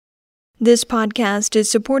This podcast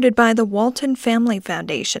is supported by the Walton Family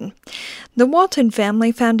Foundation. The Walton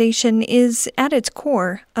Family Foundation is, at its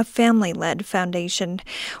core, a family-led foundation,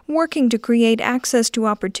 working to create access to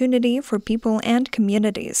opportunity for people and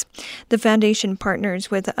communities. The foundation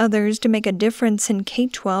partners with others to make a difference in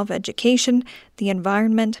K-12 education, the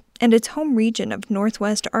environment, and its home region of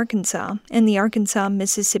Northwest Arkansas and the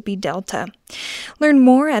Arkansas-Mississippi Delta. Learn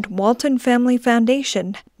more at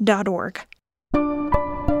waltonfamilyfoundation.org.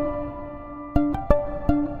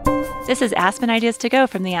 This is Aspen Ideas to Go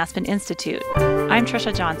from the Aspen Institute. I'm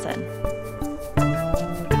Trisha Johnson.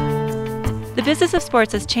 The business of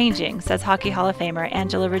sports is changing, says Hockey Hall of Famer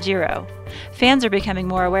Angela Ruggiero. Fans are becoming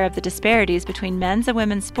more aware of the disparities between men's and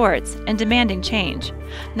women's sports and demanding change.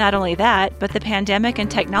 Not only that, but the pandemic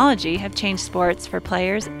and technology have changed sports for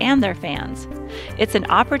players and their fans. It's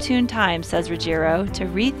an opportune time, says Ruggiero, to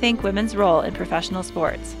rethink women's role in professional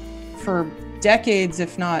sports. For decades,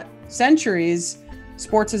 if not centuries,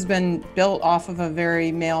 sports has been built off of a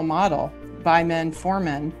very male model, by men, for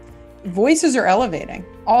men. Voices are elevating.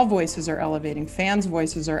 All voices are elevating. Fans'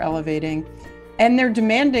 voices are elevating. And they're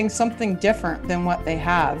demanding something different than what they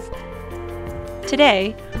have.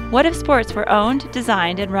 Today, what if sports were owned,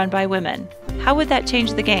 designed, and run by women? How would that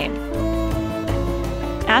change the game?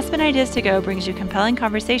 Aspen Ideas to Go brings you compelling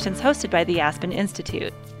conversations hosted by the Aspen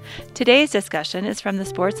Institute. Today's discussion is from the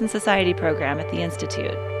Sports and Society program at the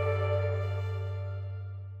Institute.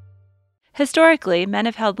 Historically, men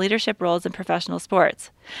have held leadership roles in professional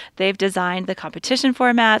sports. They've designed the competition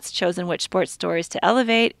formats, chosen which sports stories to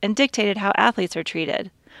elevate, and dictated how athletes are treated.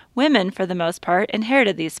 Women, for the most part,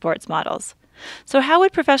 inherited these sports models. So how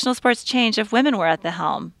would professional sports change if women were at the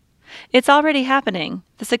helm? It's already happening.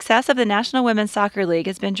 The success of the National Women's Soccer League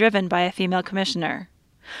has been driven by a female commissioner.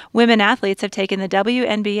 Women athletes have taken the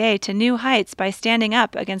WNBA to new heights by standing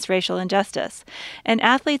up against racial injustice, and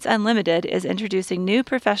Athletes Unlimited is introducing new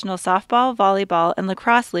professional softball, volleyball, and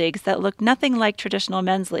lacrosse leagues that look nothing like traditional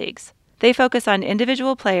men's leagues. They focus on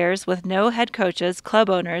individual players with no head coaches, club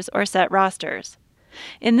owners, or set rosters.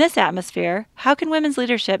 In this atmosphere, how can women's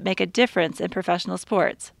leadership make a difference in professional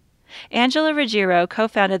sports? Angela Ruggiero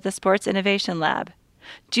co-founded the Sports Innovation Lab.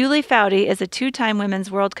 Julie Foudy is a two-time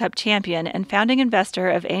Women's World Cup champion and founding investor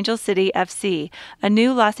of Angel City FC, a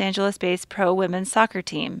new Los Angeles-based pro women's soccer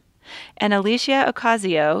team. And Alicia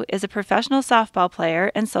Ocasio is a professional softball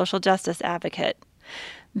player and social justice advocate.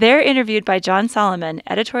 They're interviewed by John Solomon,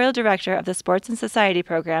 editorial director of the Sports and Society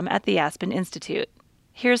program at the Aspen Institute.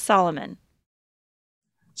 Here's Solomon.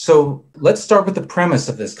 So let's start with the premise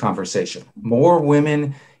of this conversation. More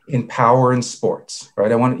women in power in sports,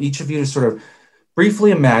 right? I want each of you to sort of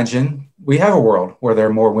briefly imagine we have a world where there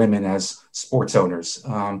are more women as sports owners,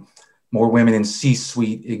 more women in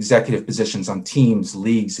C-suite executive positions on teams,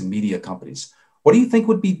 leagues, and media companies. What do you think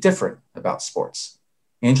would be different about sports?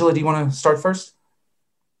 Angela, do you want to start first?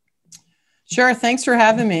 Sure. Thanks for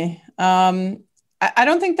having me. I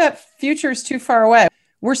don't think that future is too far away.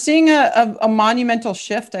 We're seeing a monumental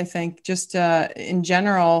shift, I think, just in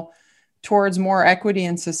general, towards more equity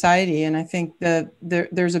in society. And I think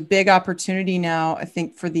there's a big opportunity now, I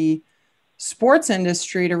think, for the sports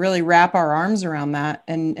industry to really wrap our arms around that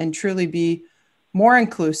and truly be more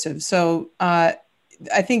inclusive. So I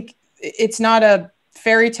think it's not a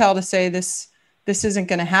fairy tale to say this isn't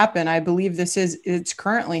going to happen. I believe it's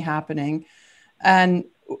currently happening. And,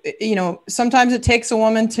 sometimes it takes a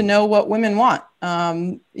woman to know what women want.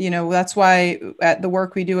 That's why the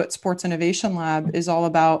work we do at Sports Innovation Lab is all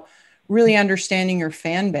about really understanding your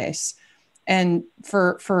fan base. And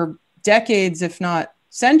for decades, if not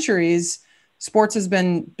centuries, sports has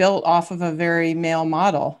been built off of a very male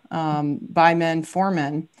model, by men, for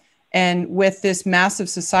men. And with this massive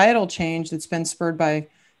societal change that's been spurred by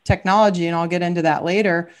technology, and I'll get into that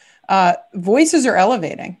later, voices are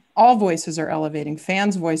elevating. All voices are elevating.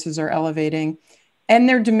 Fans' voices are elevating. And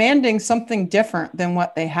they're demanding something different than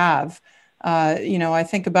what they have. I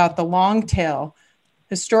think about the long tail.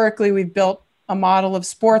 Historically, we've built a model of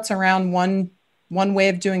sports around one way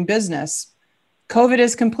of doing business. COVID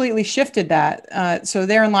has completely shifted that. So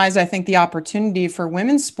therein lies, I think, the opportunity for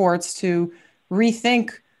women's sports to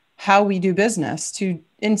rethink how we do business, to,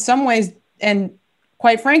 in some ways, and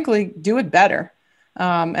quite frankly, do it better.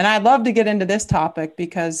 And I'd love to get into this topic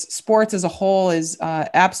because sports as a whole is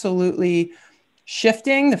absolutely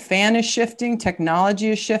shifting. The fan is shifting. Technology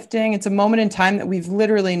is shifting. It's a moment in time that we've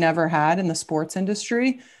literally never had in the sports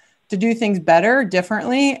industry to do things better,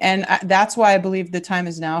 differently. And that's why I believe the time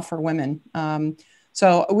is now for women.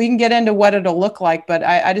 So we can get into what it'll look like, but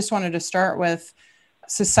I just wanted to start with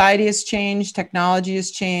society has changed. Technology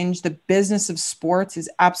has changed. The business of sports is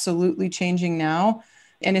absolutely changing now.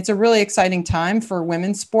 And it's a really exciting time for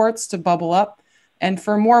women's sports to bubble up and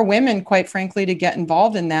for more women, quite frankly, to get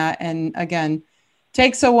involved in that. And again,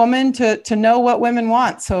 takes a woman to know what women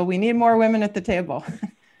want. So we need more women at the table.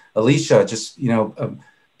 Alicia, just, a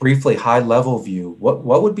briefly high level view,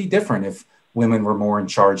 what would be different if women were more in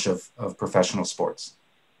charge of professional sports?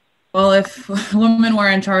 Well, if women were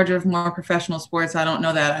in charge of more professional sports, I don't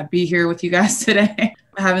know that I'd be here with you guys today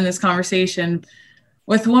having this conversation.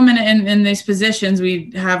 With women in these positions,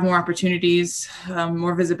 we have more opportunities,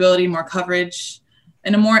 more visibility, more coverage,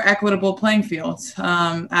 and a more equitable playing field.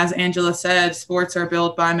 As Angela said, sports are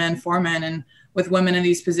built by men for men, and with women in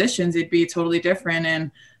these positions, it'd be totally different.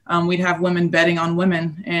 And we'd have women betting on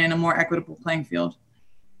women and a more equitable playing field.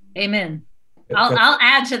 Amen. I'll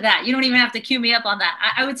add to that. You don't even have to cue me up on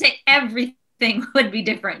that. I would say everything would be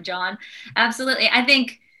different, John. Absolutely. I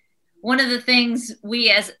think one of the things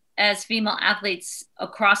we as female athletes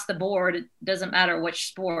across the board, it doesn't matter which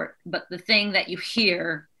sport, but the thing that you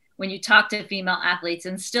hear when you talk to female athletes,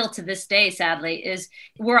 and still to this day, sadly, is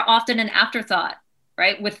we're often an afterthought,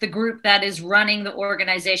 right? With the group that is running the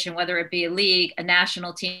organization, whether it be a league, a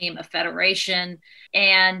national team, a federation,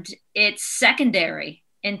 and it's secondary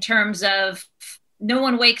in terms of no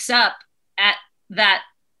one wakes up at that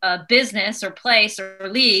business or place or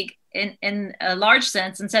league in a large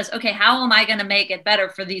sense and says, okay, how am I going to make it better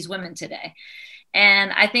for these women today?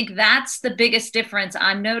 And I think that's the biggest difference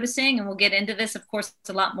I'm noticing. And we'll get into this, of course,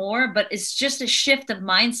 a lot more, but it's just a shift of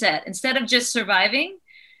mindset. Instead of just surviving,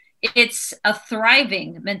 it's a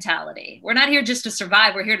thriving mentality. We're not here just to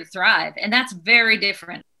survive. We're here to thrive. And that's very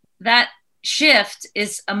different. That shift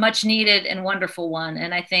is a much needed and wonderful one.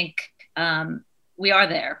 And I think we are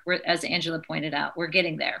there. As Angela pointed out, we're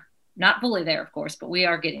getting there. Not fully there, of course, but we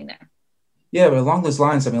are getting there. Yeah, but along those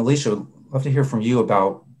lines, Alicia, I'd love to hear from you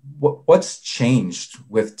about what's changed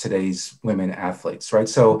with today's women athletes, right?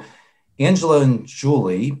 So Angela and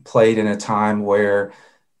Julie played in a time where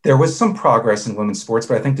there was some progress in women's sports,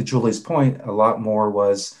 but I think to Julie's point, a lot more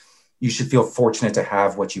was you should feel fortunate to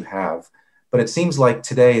have what you have. But it seems like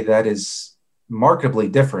today that is markedly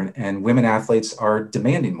different and women athletes are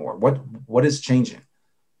demanding more. What is changing?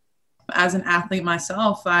 As an athlete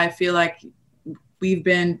myself, I feel like we've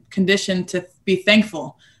been conditioned to be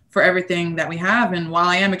thankful for everything that we have. And while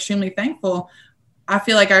I am extremely thankful, I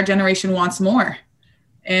feel like our generation wants more.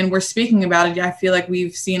 And we're speaking about it. I feel like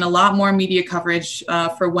we've seen a lot more media coverage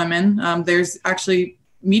for women. There's actually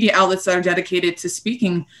media outlets that are dedicated to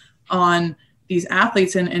speaking on these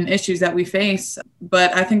athletes and issues that we face.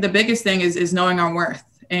 But I think the biggest thing is knowing our worth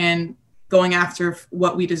and going after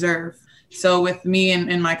what we deserve. So with me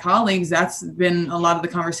and my colleagues, that's been a lot of the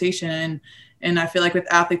conversation. And I feel like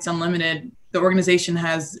with Athletes Unlimited, the organization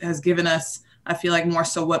has given us, I feel like, more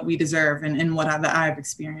so what we deserve and what I've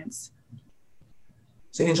experienced.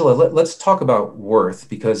 So Angela, let's talk about worth,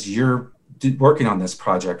 because you're working on this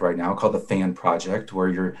project right now called the FAN Project, where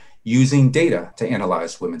you're using data to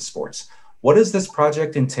analyze women's sports. What does this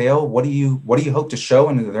project entail? What do you hope to show?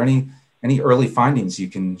 And are there any early findings you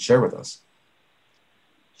can share with us?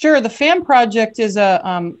 Sure. The FAN Project is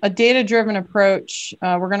a data-driven approach.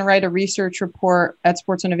 We're going to write a research report at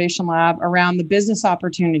Sports Innovation Lab around the business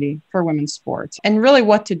opportunity for women's sports and really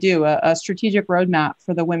what to do, a strategic roadmap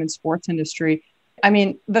for the women's sports industry. I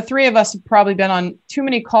mean, the three of us have probably been on too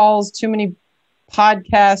many calls, too many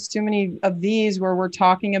podcasts, too many of these where we're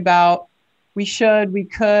talking about we should, we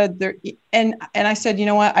could. There, and I said, you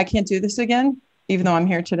know what? I can't do this again, even though I'm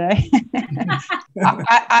here today.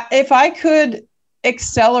 If I could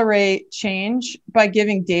accelerate change by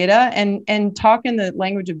giving data and talk in the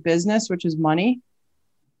language of business, which is money,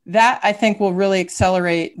 that I think will really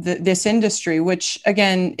accelerate this industry, which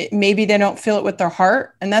again, maybe they don't feel it with their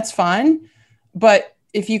heart, and that's fine. But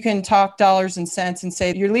if you can talk dollars and cents and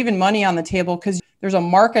say you're leaving money on the table because there's a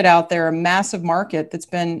market out there, a massive market that's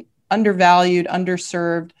been undervalued,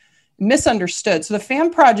 underserved, misunderstood. So the FAN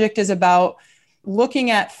Project is about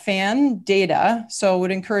looking at fan data. So I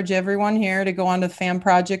would encourage everyone here to go on to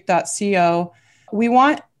fanproject.co. We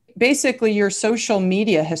want basically your social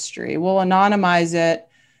media history. We'll anonymize it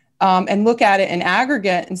and look at it in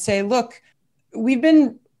aggregate and say, look, we've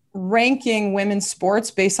been ranking women's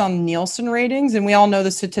sports based on Nielsen ratings, and we all know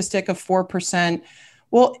the statistic of 4%.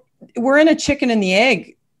 Well, we're in a chicken and the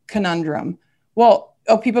egg conundrum. Well,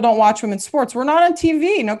 people don't watch women's sports. We're not on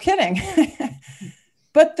TV, no kidding.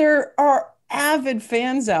 But there are avid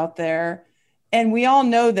fans out there, and we all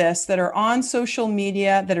know this, that are on social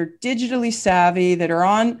media, that are digitally savvy, that are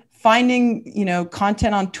on finding,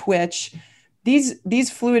 content on Twitch.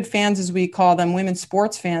 These fluid fans, as we call them, women's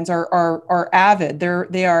sports fans, are avid.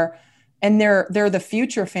 They are and they're the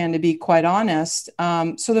future fan, to be quite honest.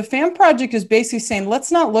 So the Fan Project is basically saying,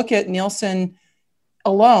 let's not look at Nielsen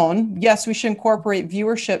alone. Yes, we should incorporate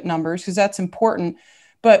viewership numbers because that's important.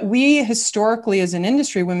 But we historically, as an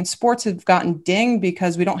industry, women's sports have gotten dinged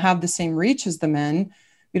because we don't have the same reach as the men.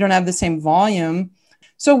 We don't have the same volume.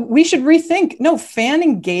 So we should rethink. No, fan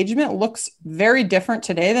engagement looks very different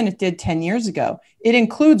today than it did 10 years ago. It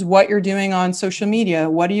includes what you're doing on social media.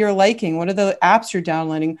 What are you liking? What are the apps you're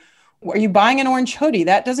downloading? Are you buying an orange hoodie?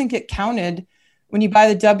 That doesn't get counted when you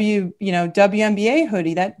buy the WNBA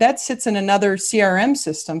hoodie. That sits in another CRM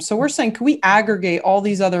system. So we're saying, can we aggregate all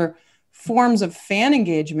these other forms of fan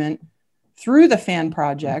engagement through the Fan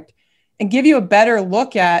Project and give you a better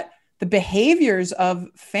look at the behaviors of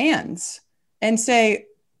fans and say,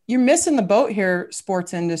 you're missing the boat here,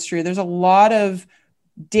 sports industry. There's a lot of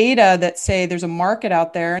data that say there's a market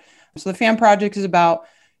out there. So the Fan Project is about,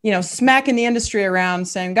 smacking the industry around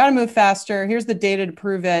saying, got to move faster. Here's the data to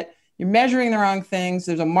prove it. You're measuring the wrong things.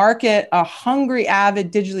 There's a market, a hungry,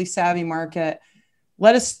 avid, digitally savvy market.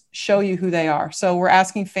 Let us show you who they are. So we're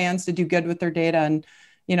asking fans to do good with their data and,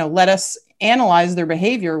 let us analyze their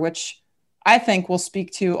behavior, which I think will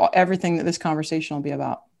speak to everything that this conversation will be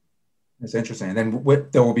about. That's interesting. And then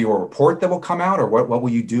there will be a report that will come out, or what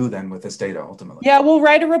will you do then with this data ultimately? Yeah, we'll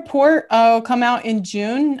write a report. It'll come out in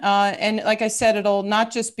June. And like I said, it'll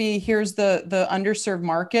not just be, here's the underserved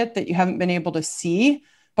market that you haven't been able to see,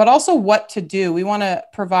 but also what to do. We want to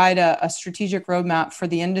provide a strategic roadmap for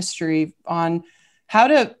the industry on how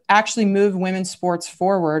to actually move women's sports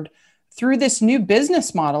forward through this new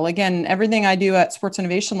business model. Again, everything I do at Sports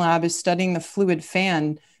Innovation Lab is studying the fluid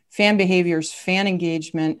fan behaviors, fan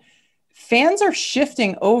engagement. Fans are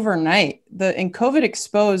shifting overnight. And COVID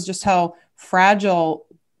exposed just how fragile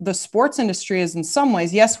the sports industry is in some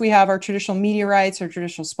ways. Yes, we have our traditional media rights, our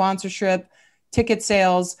traditional sponsorship, ticket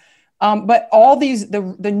sales, but all these,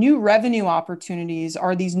 the new revenue opportunities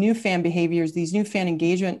are these new fan behaviors, these new fan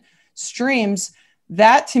engagement streams.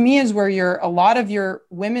 That to me is where a lot of your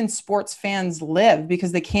women's sports fans live,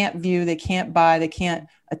 because they can't view, they can't buy, they can't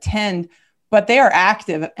attend, but they are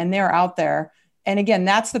active and they're out there. And again,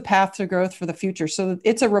 that's the path to growth for the future. So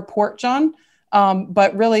it's a report, John,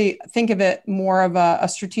 but really think of it more of a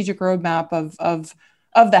strategic roadmap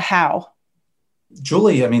of the how.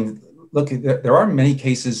 Julie, I mean, look, there are many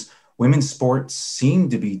cases women's sports seem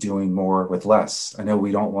to be doing more with less. I know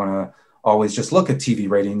we don't want to always just look at TV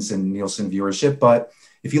ratings and Nielsen viewership, but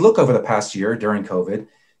if you look over the past year during COVID,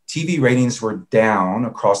 TV ratings were down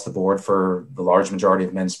across the board for the large majority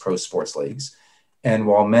of men's pro sports leagues. And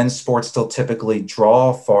while men's sports still typically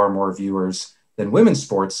draw far more viewers than women's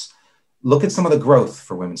sports, look at some of the growth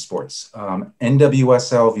for women's sports.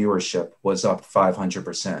 NWSL viewership was up 500%.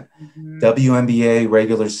 Mm-hmm. WNBA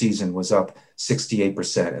regular season was up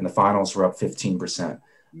 68%, and the finals were up 15%.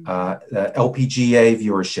 Mm-hmm. The LPGA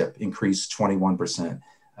viewership increased 21%.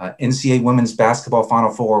 NCAA women's basketball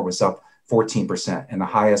Final Four was up 14%, and the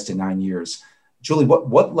highest in 9 years. Julie,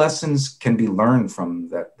 what lessons can be learned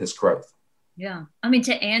from this growth? Yeah. I mean,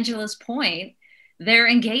 to Angela's point, they're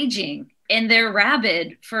engaging and they're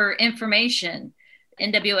rabid for information.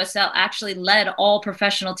 NWSL actually led all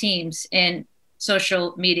professional teams in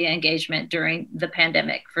social media engagement during the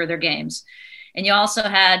pandemic for their games. And you also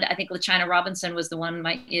had, I think LaChina Robinson was the one,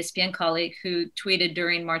 my ESPN colleague, who tweeted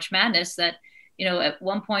during March Madness that, at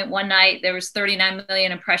one point, one night, there was 39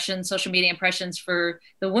 million impressions, social media impressions for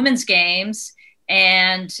the women's games.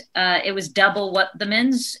 And it was double what the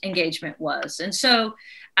men's engagement was. And so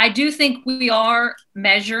I do think we are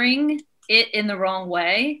measuring it in the wrong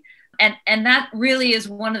way. And that really is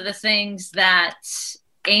one of the things that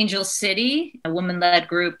Angel City, a woman-led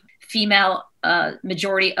group, female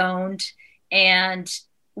majority owned, and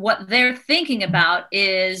what they're thinking about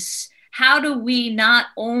is how do we not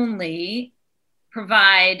only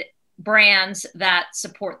provide brands that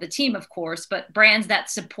support the team, of course, but brands that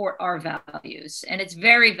support our values. And it's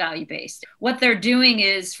very value-based. What they're doing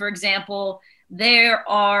is, for example, they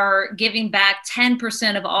are giving back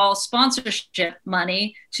 10% of all sponsorship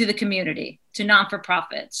money to the community, to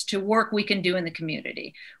non-for-profits, to work we can do in the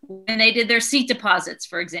community. When they did their seat deposits,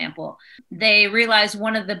 for example, they realized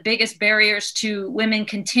one of the biggest barriers to women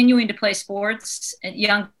continuing to play sports and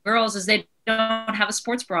young girls is they don't have a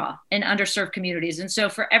sports bra in underserved communities. And so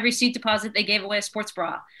for every seat deposit, they gave away a sports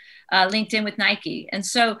bra, linked in with Nike. And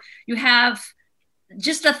so you have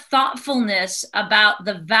just a thoughtfulness about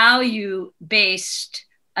the value-based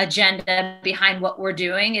agenda behind what we're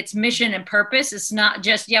doing. It's mission and purpose. It's not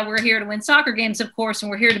just, we're here to win soccer games, of course, and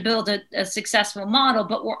we're here to build a successful model,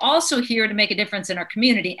 but we're also here to make a difference in our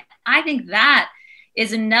community. I think that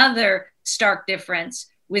is another stark difference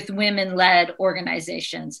with women-led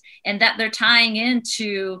organizations, and that they're tying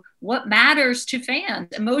into what matters to fans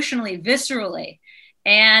emotionally, viscerally.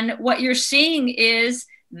 And what you're seeing is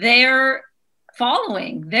they're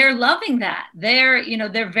following, they're loving that. They're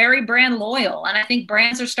very brand loyal. And I think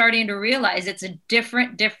brands are starting to realize it's a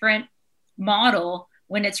different model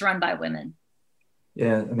when it's run by women.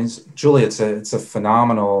 Yeah, I mean, Julie, it's a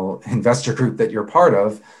phenomenal investor group that you're part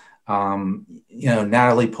of.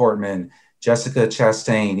 Natalie Portman, Jessica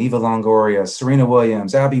Chastain, Eva Longoria, Serena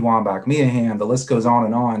Williams, Abby Wambach, Mia Hamm, the list goes on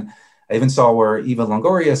and on. I even saw where Eva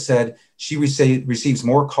Longoria said she receives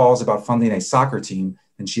more calls about funding a soccer team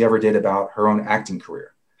than she ever did about her own acting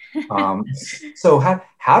career. So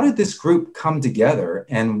how did this group come together,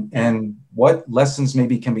 and what lessons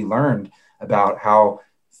maybe can be learned about how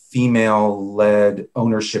female-led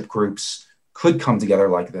ownership groups could come together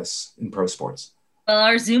like this in pro sports? Well,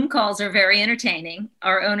 our Zoom calls are very entertaining.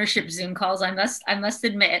 Our ownership Zoom calls, I must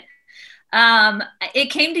admit. It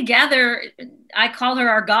came together. I call her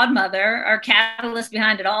our godmother, our catalyst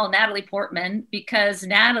behind it all, Natalie Portman, because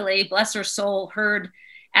Natalie, bless her soul, heard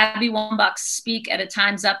Abby Wambach speak at a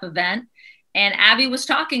Time's Up event. And Abby was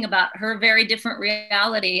talking about her very different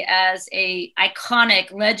reality as a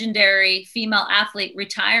iconic, legendary female athlete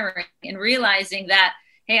retiring, and realizing that,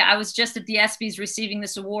 hey, I was just at the ESPYs receiving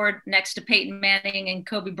this award next to Peyton Manning and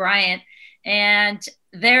Kobe Bryant, and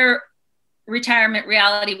their retirement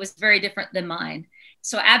reality was very different than mine.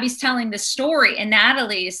 So Abby's telling this story, and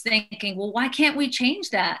Natalie is thinking, well, why can't we change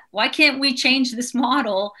that? Why can't we change this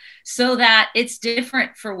model so that it's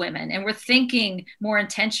different for women? And we're thinking more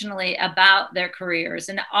intentionally about their careers.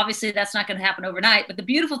 And obviously that's not going to happen overnight. But the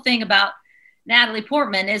beautiful thing about Natalie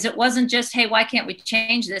Portman is it wasn't just, hey, why can't we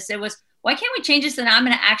change this? It was, why can't we change this? And I'm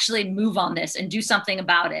going to actually move on this and do something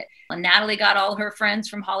about it. And Natalie got all her friends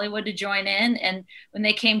from Hollywood to join in. And when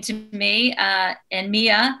they came to me and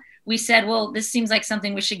Mia, we said, well, this seems like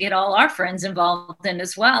something we should get all our friends involved in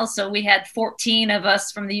as well. So we had 14 of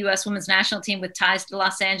us from the U.S. women's national team with ties to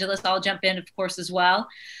Los Angeles all jump in, of course, as well.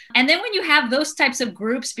 And then when you have those types of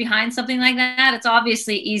groups behind something like that, it's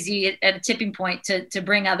obviously easy at a tipping point to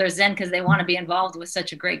bring others in because they want to be involved with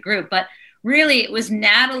such a great group. But really, it was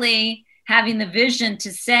Natalie having the vision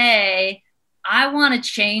to say, I want to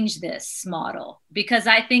change this model because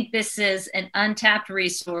I think this is an untapped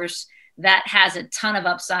resource that has a ton of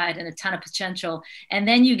upside and a ton of potential. And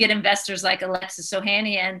then you get investors like Alexis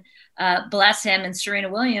Ohanian, bless him, and Serena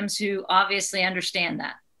Williams, who obviously understand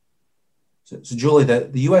that. So Julie,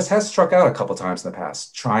 the U.S. has struck out a couple of times in the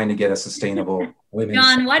past trying to get a sustainable women's.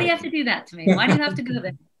 John, why do you have to do that to me? Why do you have to go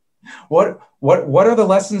there? What are the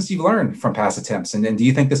lessons you've learned from past attempts? And do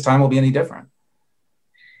you think this time will be any different?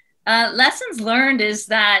 Lessons learned is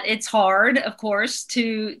that it's hard, of course,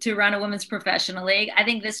 to run a women's professional league. I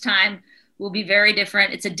think this time will be very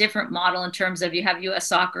different. It's a different model in terms of you have U.S.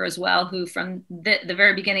 Soccer as well, who from the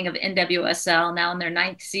very beginning of NWSL, now in their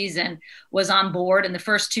 9th season, was on board. In the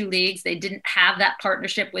first 2 leagues, they didn't have that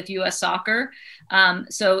partnership with U.S. Soccer.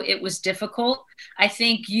 So it was difficult. I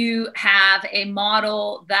think you have a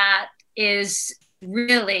model that is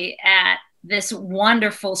really at this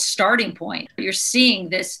wonderful starting point. You're seeing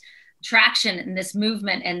this traction and this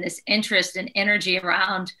movement and this interest and energy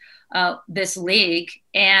around this league,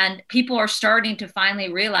 and people are starting to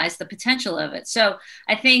finally realize the potential of it. So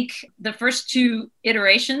I think the first 2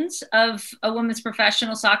 iterations of a women's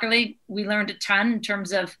professional soccer league, we learned a ton in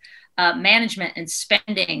terms of management and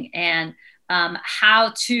spending and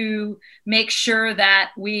how to make sure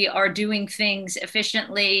that we are doing things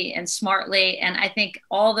efficiently and smartly. And I think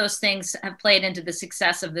all those things have played into the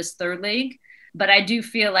success of this 3rd league. But I do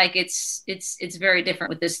feel like it's very different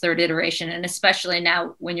with this 3rd iteration, and especially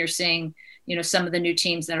now when you're seeing, some of the new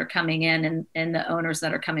teams that are coming in and the owners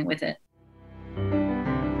that are coming with it.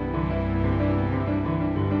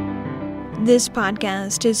 This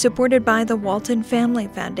podcast is supported by the Walton Family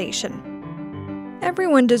Foundation.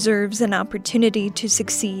 Everyone deserves an opportunity to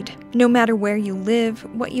succeed, no matter where you live,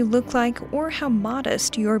 what you look like, or how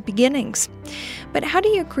modest your beginnings. But how do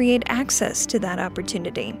you create access to that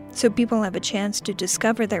opportunity so people have a chance to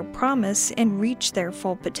discover their promise and reach their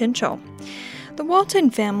full potential? The Walton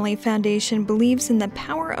Family Foundation believes in the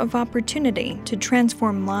power of opportunity to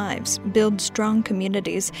transform lives, build strong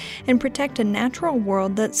communities, and protect a natural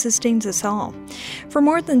world that sustains us all. For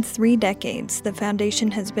more than 3 decades, the foundation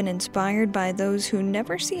has been inspired by those who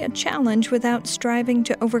never see a challenge without striving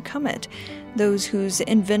to overcome it, those whose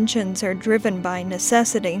inventions are driven by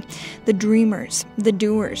necessity, the dreamers, the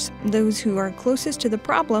doers, those who are closest to the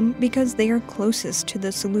problem because they are closest to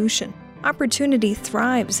the solution. Opportunity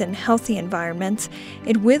thrives in healthy environments.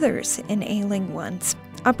 It withers in ailing ones.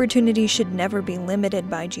 Opportunity should never be limited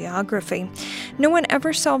by geography. No one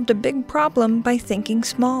ever solved a big problem by thinking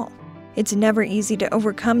small. It's never easy to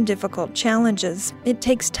overcome difficult challenges. It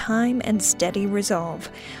takes time and steady resolve.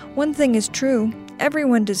 One thing is true,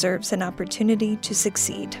 everyone deserves an opportunity to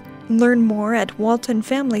succeed. Learn more at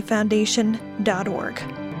waltonfamilyfoundation.org.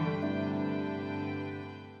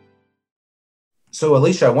 So,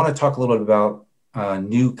 Alicia, I want to talk a little bit about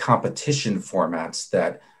new competition formats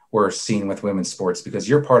that we're seeing with women's sports, because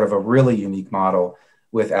you're part of a really unique model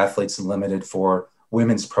with Athletes Unlimited for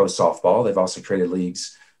women's pro softball. They've also created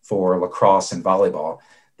leagues for lacrosse and volleyball.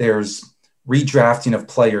 There's redrafting of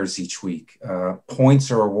players each week.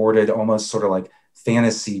 Points are awarded almost sort of like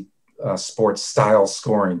fantasy sports style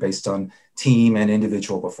scoring based on team and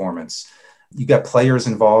individual performance. You got players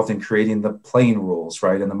involved in creating the playing rules,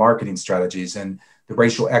 right? And the marketing strategies and the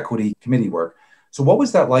racial equity committee work. So what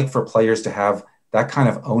was that like for players to have that kind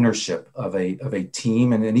of ownership of a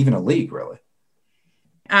team and even a league, really?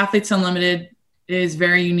 Athletes Unlimited is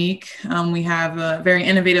very unique. We have a very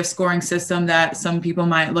innovative scoring system that some people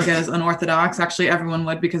might look at as unorthodox. Actually, everyone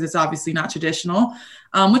would, because it's obviously not traditional,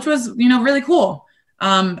 which was, really cool.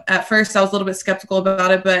 At first, I was a little bit skeptical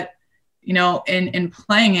about it, but, in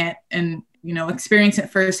playing it and, experiencing it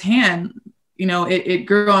firsthand, it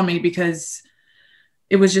grew on me because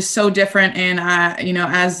it was just so different. And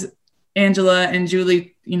as Angela and Julie,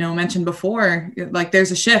 mentioned before, like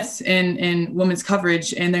there's a shift in women's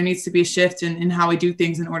coverage, and there needs to be a shift in how we do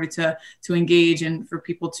things in order to engage and for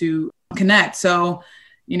people to connect. So,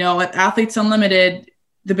 at Athletes Unlimited,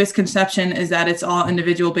 the misconception is that it's all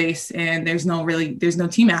individual based and there's no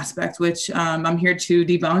team aspect, which I'm here to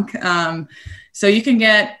debunk. So you can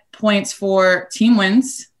get points for team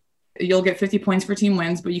wins. You'll get 50 points for team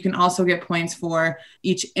wins, but you can also get points for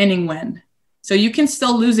each inning win. So you can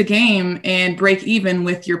still lose a game and break even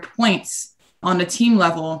with your points on the team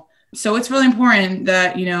level. So it's really important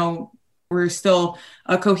that, we're still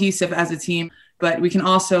cohesive as a team, but we can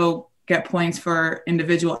also get points for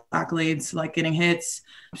individual accolades like getting hits,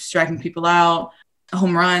 striking people out,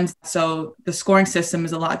 home runs. So the scoring system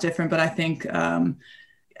is a lot different, but I think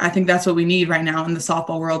that's what we need right now in the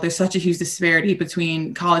softball world. There's such a huge disparity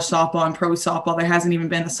between college softball and pro softball. There hasn't even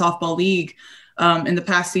been a softball league in the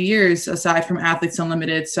past 2 years, aside from Athletes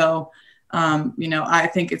Unlimited. So, I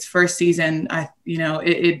think its first season,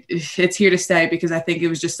 it's here to stay, because I think it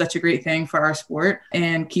was just such a great thing for our sport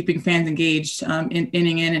and keeping fans engaged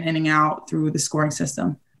inning in and inning out through the scoring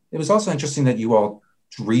system. It was also interesting that you all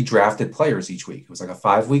redrafted players each week. It was like a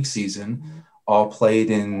 5-week season, all played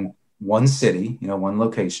in one city, one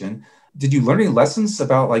location. Did you learn any lessons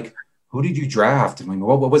about like, who did you draft? I mean,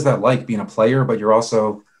 what was that like being a player, but you're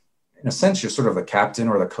also, in a sense, you're sort of the captain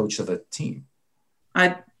or the coach of the team?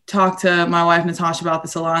 I talked to my wife, Natasha, about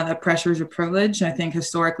this a lot, that pressure is a privilege. I think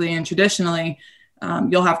historically and traditionally,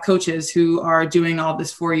 you'll have coaches who are doing all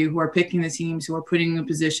this for you, who are picking the teams, who are putting you in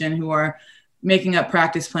position, who are making up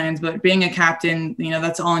practice plans. But being a captain,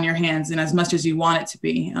 that's all in your hands, and as much as you want it to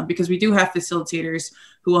be, because we do have facilitators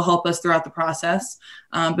who will help us throughout the process.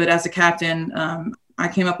 But as a captain, I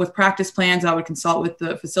came up with practice plans. I would consult with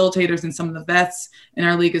the facilitators and some of the vets in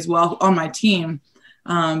our league as well on my team.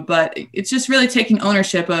 But it's just really taking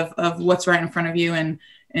ownership of what's right in front of you. And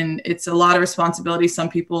it's a lot of responsibility. Some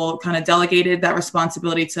people kind of delegated that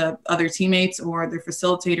responsibility to other teammates or their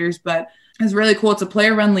facilitators, but it's really cool. It's a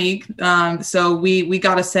player run league. So we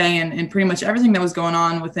got a say in pretty much everything that was going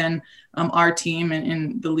on within our team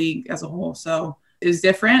and the league as a whole. So it was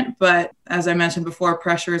different, but as I mentioned before,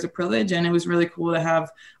 pressure is a privilege, and it was really cool to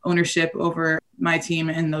have ownership over my team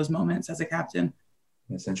in those moments as a captain.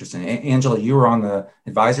 That's interesting. Angela, you were on the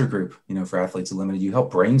advisor group, for Athletes Unlimited. You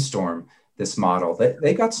helped brainstorm this model.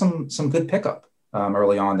 They got some good pickup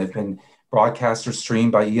early on. They've been broadcasters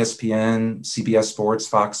streamed by ESPN, CBS Sports,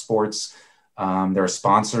 Fox Sports. There are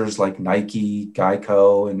sponsors like Nike,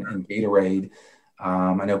 Geico, and Gatorade.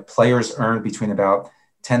 I know players earned between about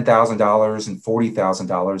 $10,000 and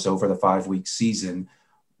 $40,000 over the 5-week season.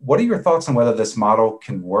 What are your thoughts on whether this model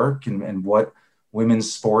can work and what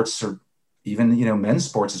women's sports or even, men's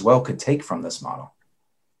sports as well could take from this model?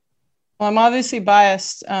 Well, I'm obviously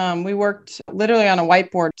biased. We worked literally on a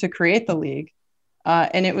whiteboard to create the league.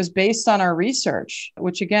 And it was based on our research,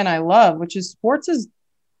 which again, I love, which is sports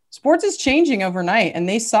is changing overnight. And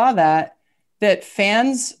they saw that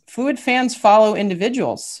fluid fans follow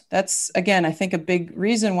individuals. That's, again, I think a big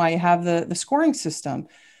reason why you have the scoring system,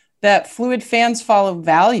 that fluid fans follow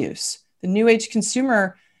values. The new age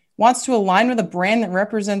consumer wants to align with a brand that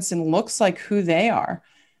represents and looks like who they are.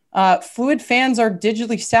 Fluid fans are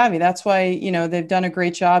digitally savvy. That's why, they've done a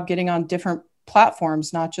great job getting on different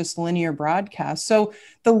platforms, not just linear broadcast. So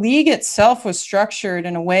the league itself was structured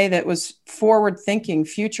in a way that was forward thinking,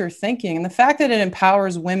 future thinking. And the fact that it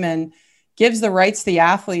empowers women, gives the rights to the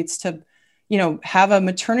athletes to, have a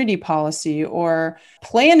maternity policy or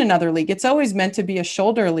play in another league. It's always meant to be a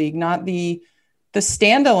shoulder league, not the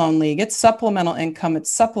standalone league. It's supplemental income,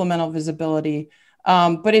 it's supplemental visibility.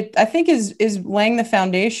 But it, I think, is laying the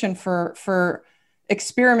foundation for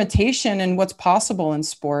experimentation and what's possible in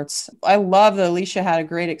sports. I love that Alicia had a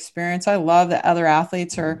great experience. I love that other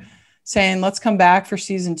athletes are saying, let's come back for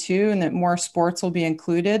season 2 and that more sports will be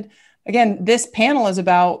included. Again, this panel is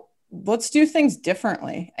about, let's do things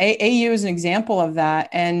differently. AU is an example of that.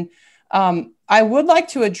 And I would like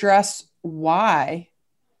to address why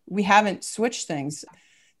we haven't switched things.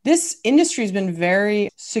 This industry has been very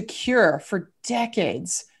secure for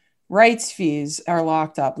decades. Rights fees are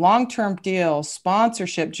locked up, long-term deals,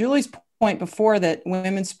 sponsorship. Julie's point before that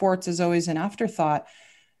women's sports is always an afterthought.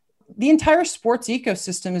 The entire sports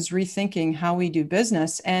ecosystem is rethinking how we do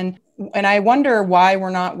business. And I wonder why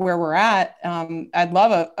we're not where we're at. I'd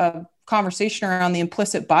love a conversation around the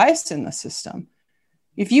implicit bias in the system.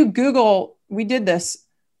 If you Google, we did this,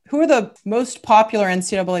 who are the most popular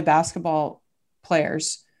NCAA basketball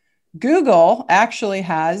players? Google actually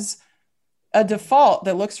has a default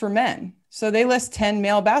that looks for men. So they list 10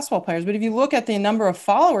 male basketball players. But if you look at the number of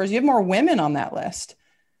followers, you have more women on that list.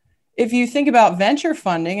 If you think about venture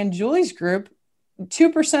funding and Julie's group,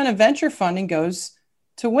 2% of venture funding goes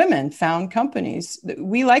to women found companies.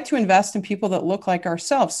 We like to invest in people that look like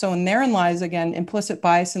ourselves. So in therein lies, again, implicit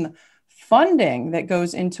bias in the funding that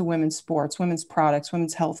goes into women's sports, women's products,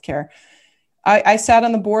 women's healthcare. I sat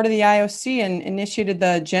on the board of the IOC and initiated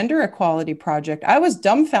the Gender Equality Project. I was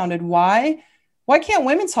dumbfounded. Why can't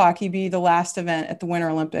women's hockey be the last event at the Winter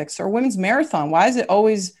Olympics, or women's marathon? Why is it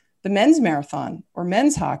always the men's marathon or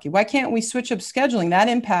men's hockey? Why can't we switch up scheduling? That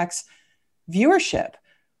impacts viewership.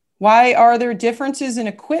 Why are there differences in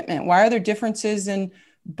equipment? Why are there differences in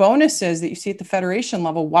bonuses that you see at the federation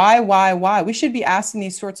level? Why? We should be asking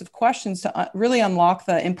these sorts of questions to really unlock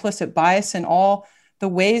the implicit bias in all the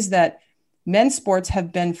ways that men's sports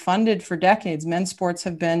have been funded for decades. Men's sports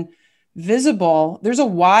have been visible. There's a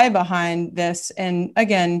why behind this. And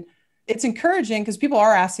again, it's encouraging because people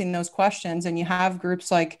are asking those questions. And you have groups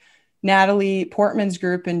like Natalie Portman's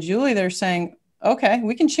group and Julie that are saying, okay,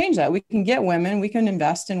 we can change that. We can get women, we can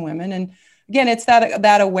invest in women. And again, it's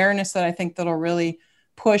that awareness that I think that'll really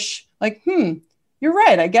push, like, you're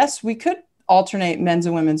right. I guess we could alternate men's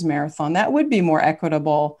and women's marathon. That would be more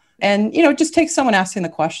equitable. And, it just takes someone asking the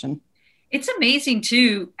question. It's amazing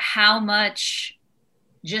too, how much,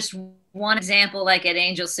 just one example, like at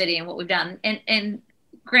Angel City and what we've done. And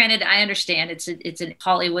granted, I understand it's a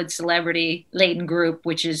Hollywood celebrity laden group,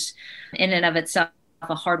 which is in and of itself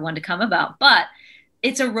a hard one to come about, but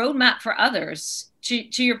it's a roadmap for others.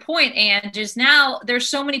 To your point, and just now there's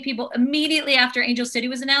so many people immediately after Angel City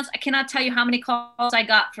was announced. I cannot tell you how many calls I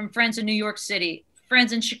got from friends in New York City,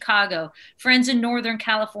 friends in Chicago, friends in Northern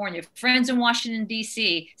California, friends in Washington,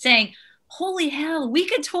 D.C. saying, holy hell, we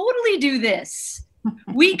could totally do this.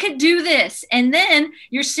 We could do this. And then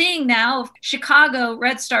you're seeing now Chicago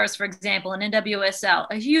Red Stars, for example, and NWSL,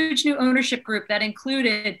 a huge new ownership group that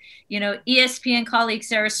included, ESPN colleague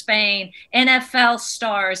Sarah Spain, NFL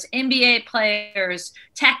stars, NBA players,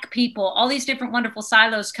 tech people, all these different wonderful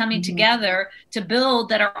silos coming together to build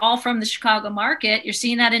that are all from the Chicago market. You're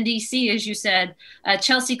seeing that in DC, as you said,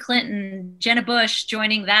 Chelsea Clinton, Jenna Bush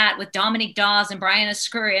joining that with Dominique Dawes and Brianna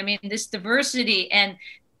Scurry. I mean, this diversity and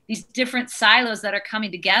these different silos that are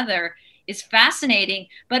coming together is fascinating,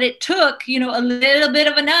 but it took, a little bit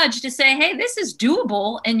of a nudge to say, hey, this is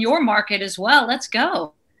doable in your market as well. Let's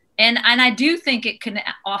go. And I do think it can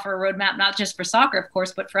offer a roadmap, not just for soccer, of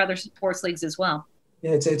course, but for other sports leagues as well.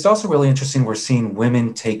 Yeah, it's also really interesting. We're seeing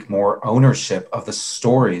women take more ownership of the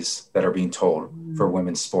stories that are being told for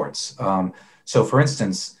women's sports. So for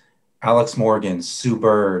instance, Alex Morgan, Sue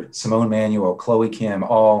Bird, Simone Manuel, Chloe Kim,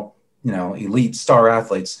 all elite star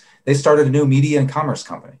athletes, they started a new media and commerce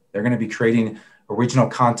company. They're going to be creating original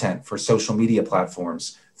content for social media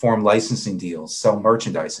platforms, form licensing deals, sell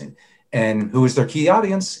merchandising. And who is their key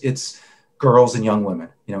audience? It's girls and young women,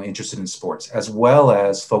 interested in sports, as well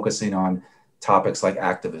as focusing on topics like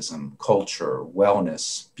activism, culture,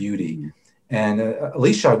 wellness, beauty. And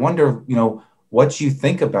Alicia, I wonder, what you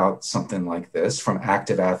think about something like this from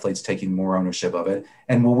active athletes taking more ownership of it,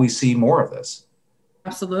 and will we see more of this?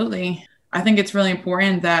 Absolutely. I think it's really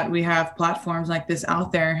important that we have platforms like this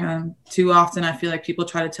out there. Too often, I feel like people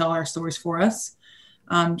try to tell our stories for us.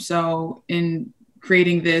 So in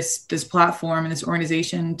creating this platform and this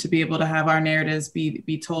organization to be able to have our narratives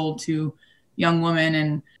be told to young women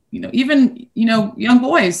and, even, young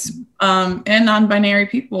boys and non-binary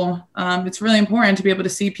people. It's really important to be able to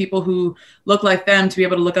see people who look like them, to be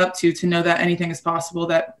able to look up to know that anything is possible,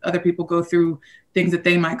 that other people go through things that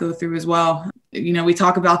they might go through as well. We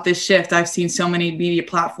talk about this shift. I've seen so many media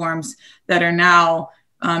platforms that are now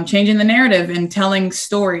changing the narrative and telling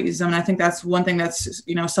stories. I mean, I think that's one thing that's,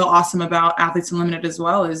 so awesome about Athletes Unlimited as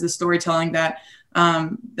well, is the storytelling that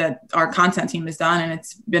our content team has done. And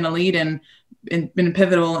it's been a lead and been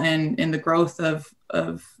pivotal in the growth of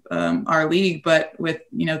our league. But with,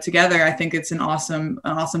 together, I think it's an awesome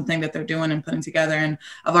thing that they're doing and putting together. And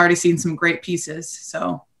I've already seen some great pieces.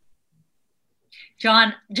 So.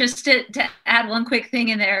 John, just to add one quick thing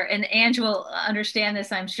in there, and Ange will understand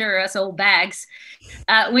this, I'm sure, us old bags.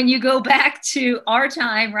 When you go back to our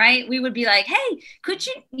time, right, we would be like, hey,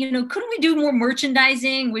 couldn't we do more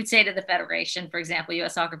merchandising? We'd say to the Federation, for example,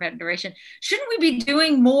 U.S. Soccer Federation, shouldn't we be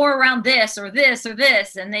doing more around this or this or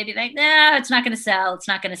this? And they'd be like, no, it's not going to sell. It's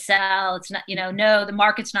not going to sell. It's not, no, the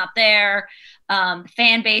market's not there.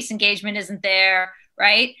 Fan base engagement isn't there,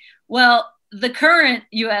 right? Well, the current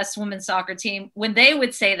U.S. women's soccer team, when they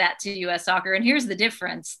would say that to U.S. Soccer, and here's the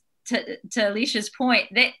difference, to Alicia's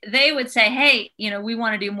point, they would say, hey, we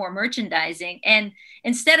want to do more merchandising. And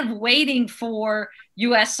instead of waiting for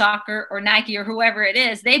U.S. Soccer or Nike or whoever it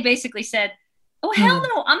is, they basically said, oh, hell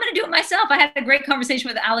no, I'm going to do it myself. I had a great conversation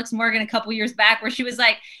with Alex Morgan a couple years back where she was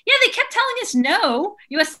like, yeah, they kept telling us no,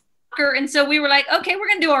 U.S. And so we were like, okay, we're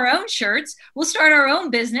going to do our own shirts. We'll start our own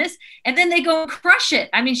business. And then they go and crush it.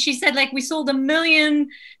 I mean, she said, like, we sold 1 million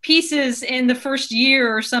pieces in the first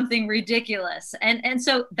year or something ridiculous. And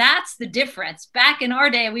so that's the difference. Back in our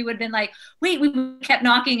day, we would have been like, wait, we kept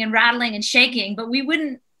knocking and rattling and shaking, but we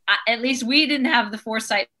wouldn't, at least we didn't have the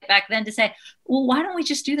foresight back then to say, well, why don't we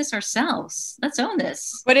just do this ourselves? Let's own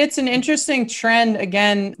this. But it's an interesting trend,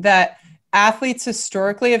 again, that athletes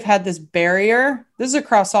historically have had this barrier. This is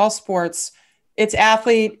across all sports. It's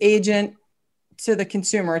athlete agent to the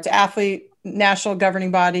consumer. It's athlete national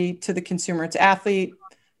governing body to the consumer. It's athlete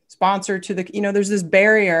sponsor to the, there's this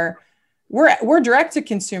barrier. We're direct to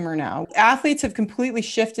consumer now. Athletes have completely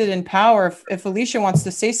shifted in power. If Alicia wants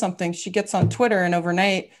to say something, she gets on Twitter and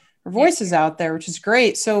overnight her voice is out there, which is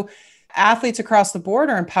great. So athletes across the board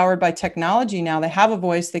are empowered by technology now. They have a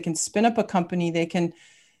voice. They can spin up a company.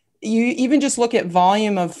 You even just look at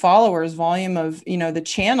volume of followers, volume of, the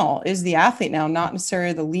channel is the athlete now, not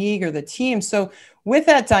necessarily the league or the team. So with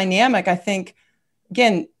that dynamic, I think,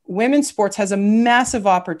 again, women's sports has a massive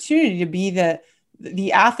opportunity to be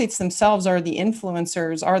the athletes themselves are the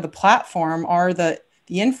influencers, are the platform, are the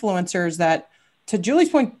influencers that, to Julie's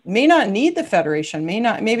point, may not need the federation,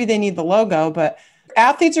 maybe they need the logo, but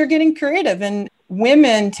athletes are getting creative, and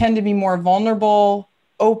women tend to be more vulnerable,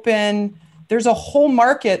 open. There's a whole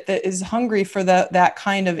market that is hungry for that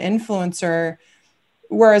kind of influencer,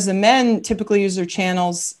 whereas the men typically use their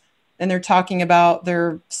channels and they're talking about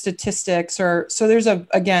their statistics. So there's I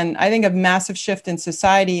think a massive shift in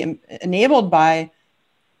society enabled by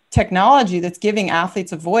technology that's giving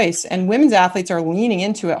athletes a voice, and women's athletes are leaning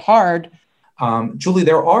into it hard. Julie,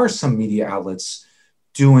 there are some media outlets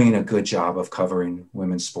doing a good job of covering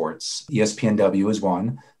women's sports. ESPNW is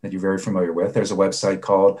one that you're very familiar with. There's a website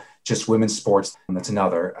called Just Women's Sports, and that's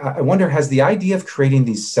another. I wonder, has the idea of creating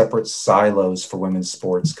these separate silos for women's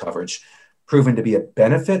sports coverage proven to be a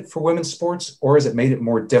benefit for women's sports, or has it made it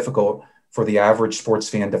more difficult for the average sports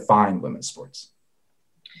fan to find women's sports?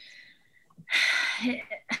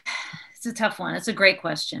 It's a tough one. It's a great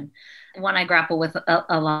question. One I grapple with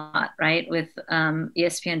a lot, right? With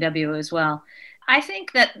ESPNW as well. I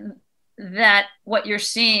think that what you're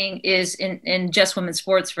seeing is in Just Women's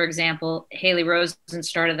Sports, for example, Haley Rosen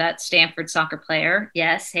started that, Stanford soccer player.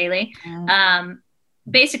 Yes, Haley.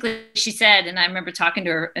 Basically, she said, and I remember talking to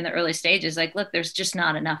her in the early stages, like, look, there's just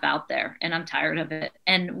not enough out there, and I'm tired of it.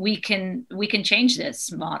 And we can change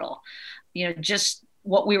this model. Just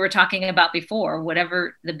what we were talking about before,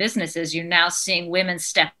 whatever the business is, you're now seeing women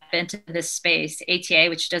step into this space. ATA,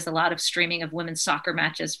 which does a lot of streaming of women's soccer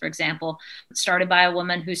matches, for example, started by a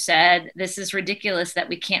woman who said, this is ridiculous that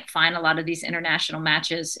we can't find a lot of these international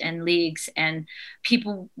matches and leagues, and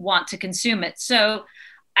people want to consume it. So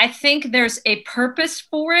I think there's a purpose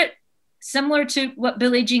for it, similar to what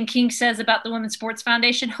Billie Jean King says about the Women's Sports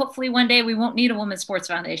Foundation. Hopefully one day we won't need a Women's Sports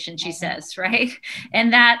Foundation, she says, right?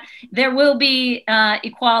 And that there will be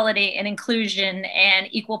equality and inclusion and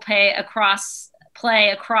equal pay across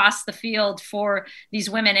the field for these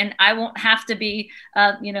women. And I won't have to be,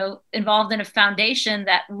 involved in a foundation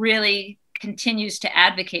that really continues to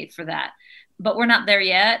advocate for that. But we're not there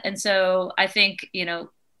yet. And so I think,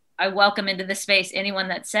 I welcome into the space anyone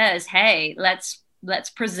that says, hey, let's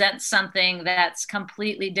present something that's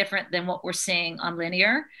completely different than what we're seeing on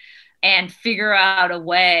linear and figure out a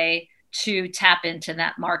way to tap into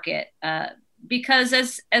that market.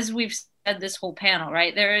 Because as we've said this whole panel,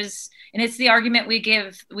 right, there is, and it's the argument we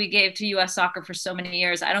gave to U.S. soccer for so many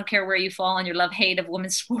years. I don't care where you fall on your love-hate of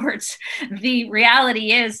women's sports. The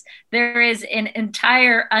reality is there is an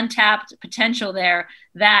entire untapped potential there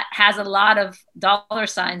that has a lot of dollar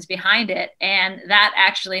signs behind it. And that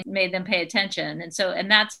actually made them pay attention.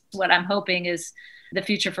 And that's what I'm hoping is the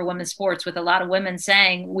future for women's sports, with a lot of women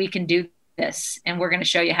saying, we can do this and we're going to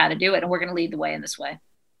show you how to do it. And we're going to lead the way in this way.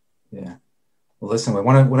 Yeah. Well, listen, we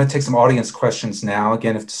want to take some audience questions now.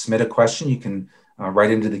 Again, if to submit a question, you can write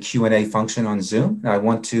into the Q&A function on Zoom. I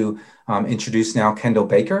want to introduce now Kendall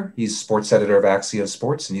Baker. He's sports editor of Axios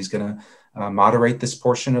Sports, and he's going to moderate this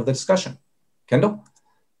portion of the discussion. Kendall?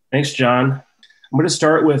 Thanks, John. I'm going to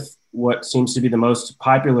start with what seems to be the most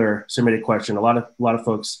popular submitted question. A lot of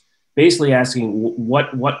folks basically asking,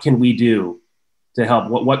 what can we do to help?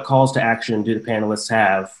 What calls to action do the panelists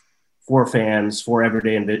have for fans, for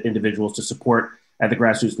everyday individuals to support at the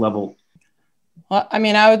grassroots level? Well, I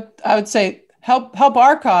mean, I would say help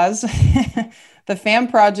our cause. The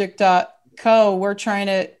fanproject.co, we're trying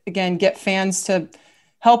to, again, get fans to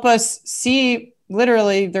help us see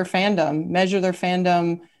literally their fandom, measure their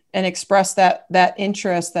fandom, and express that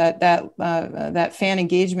interest, that fan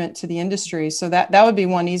engagement to the industry. So that would be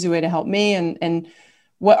one easy way to help me and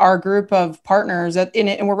what our group of partners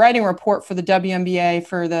and we're writing a report for the WNBA,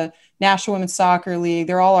 for the National Women's Soccer League.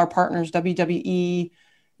 They're all our partners, WWE,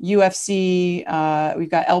 UFC,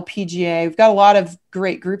 we've got LPGA, we've got a lot of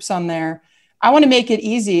great groups on there. I want to make it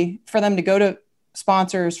easy for them to go to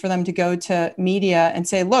sponsors, for them to go to media and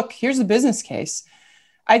say, look, here's the business case.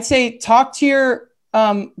 I'd say talk to your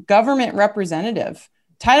government representative.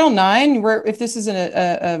 Title IX, if this is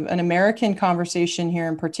an American conversation here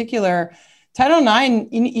in particular, Title IX,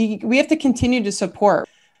 we have to continue to support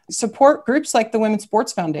groups like the Women's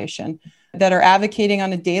Sports Foundation that are advocating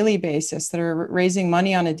on a daily basis, that are raising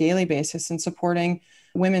money on a daily basis and supporting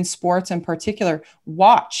women's sports in particular.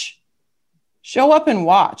 Show up and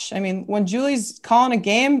watch. I mean, when Julie's calling a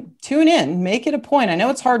game, tune in, make it a point. I know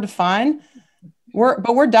it's hard to find,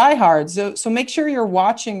 but we're diehards. So make sure you're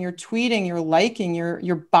watching, you're tweeting, you're liking,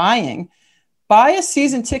 you're buying. Buy a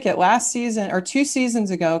season ticket. Last season, or 2 seasons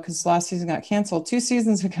ago, because last season got canceled, 2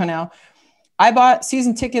 seasons ago now, I bought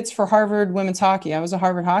season tickets for Harvard women's hockey. I was a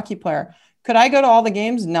Harvard hockey player. Could I go to all the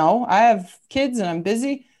games? No, I have kids and I'm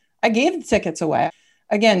busy. I gave the tickets away.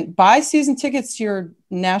 Again, buy season tickets to your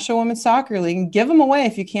National Women's Soccer League and give them away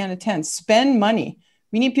if you can't attend. Spend money.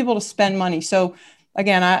 We need people to spend money. So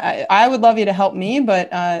again, I would love you to help me,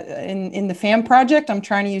 but in the Fan Project, I'm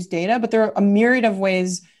trying to use data, but there are a myriad of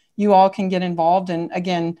ways you all can get involved and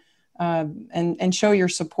again, and show your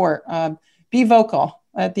support. Be vocal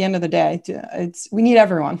at the end of the day. We need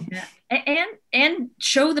everyone. Yeah. And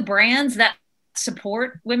show the brands that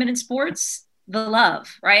support women in sports the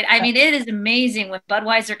love, right? I mean, it is amazing when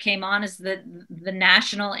Budweiser came on as the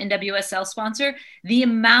national NWSL sponsor, the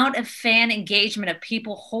amount of fan engagement of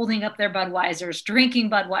people holding up their Budweisers, drinking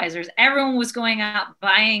Budweisers. Everyone was going out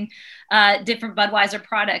buying different Budweiser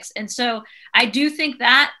products. And so I do think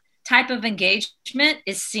that type of engagement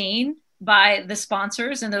is seen by the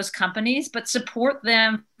sponsors and those companies, but support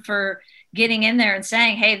them for getting in there and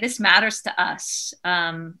saying, hey, this matters to us.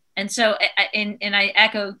 And so, and I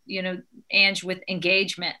echo, Ange, with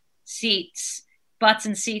engagement, seats, butts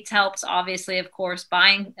and seats helps, obviously, of course,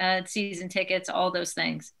 buying season tickets, all those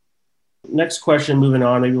things. Next question, moving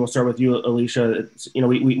on, maybe we'll start with you, Alicia.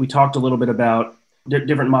 We talked a little bit about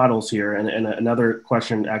different models here. And another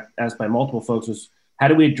question asked by multiple folks was, how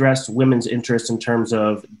do we address women's interests in terms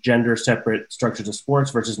of gender separate structures of sports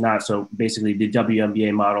versus not? So basically the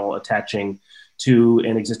WNBA model attaching to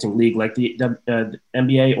an existing league like the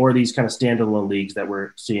NBA, or these kind of standalone leagues that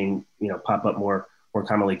we're seeing, pop up more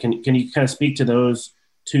commonly. Can you kind of speak to those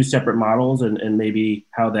two separate models and maybe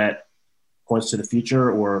how that points to the future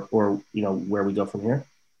or where we go from here?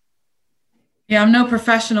 Yeah, I'm no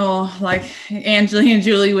professional like Anjali and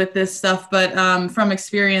Julie with this stuff, but from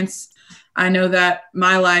experience, I know that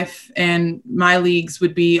my life and my leagues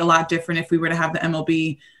would be a lot different if we were to have the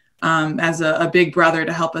MLB as a big brother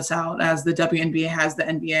to help us out, as the WNBA has the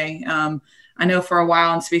NBA. I know for a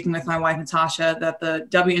while, and speaking with my wife, Natasha, that the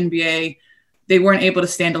WNBA, they weren't able to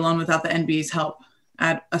stand alone without the NBA's help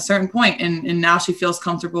at a certain point. And now she feels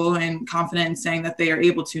comfortable and confident in saying that they are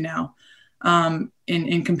able to now,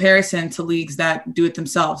 in comparison to leagues that do it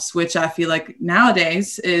themselves, which I feel like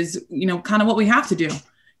nowadays is, kind of what we have to do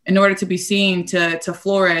in order to be seen, to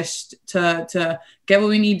flourish, to get what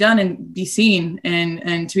we need done and be seen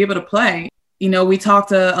and to be able to play. You know, we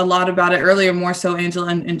talked a lot about it earlier, more so Angela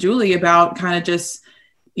and Julie, about kind of just,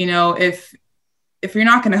 you know, if you're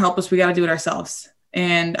not going to help us, we got to do it ourselves.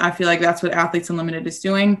 And I feel like that's what Athletes Unlimited is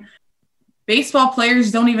doing. Baseball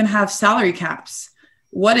players don't even have salary caps.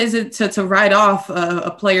 What is it to write off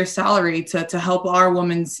a player's salary to help our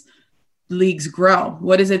women's leagues grow?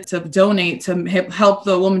 What is it to donate to help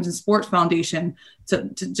the Women's in Sports Foundation to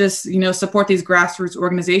just, you know, support these grassroots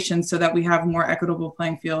organizations so that we have a more equitable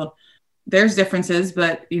playing field? There's differences,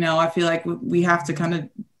 but, you know, I feel like we have to kind of,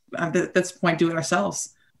 at this point, do it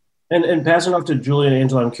ourselves. And passing off to Julie and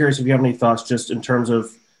Angela, I'm curious if you have any thoughts just in terms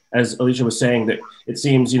of, as Alicia was saying, that it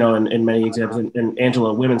seems, you know, in many examples, and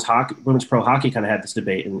Angela, women's pro hockey kind of had this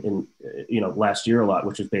debate in you know, last year a lot,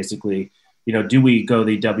 which is basically, you know, do we go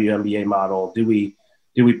the WNBA model? Do we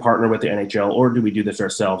partner with the NHL, or do we do this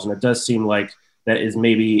ourselves? And it does seem like that is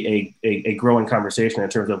maybe a growing conversation in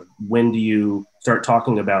terms of when do you start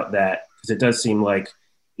talking about that? Because it does seem like,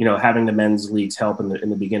 you know, having the men's leagues help in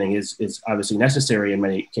the beginning is obviously necessary in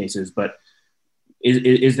many cases, but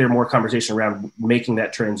is there more conversation around making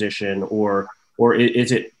that transition, or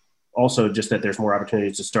is it also just that there's more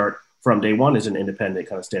opportunities to start from day one as an independent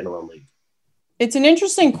kind of standalone league? It's an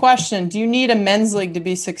interesting question. Do you need a men's league to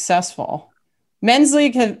be successful? Men's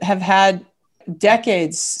league have had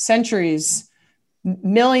decades, centuries,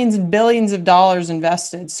 millions and billions of dollars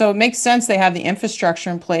invested. So it makes sense they have the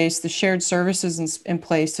infrastructure in place, the shared services in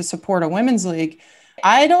place to support a women's league.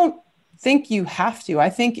 I don't think you have to.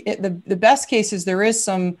 I think the best case is there is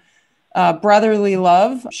some brotherly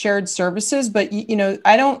love, shared services, but you know,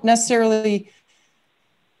 I don't necessarily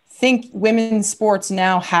think women's sports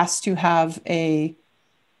now has to have a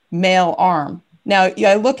male arm. Now,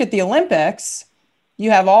 I look at the Olympics,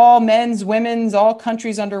 you have all men's, women's, all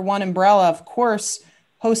countries under one umbrella. Of course,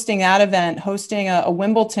 hosting that event, hosting a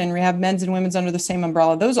Wimbledon where you have men's and women's under the same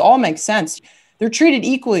umbrella, those all make sense. They're treated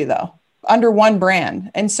equally though, under one brand.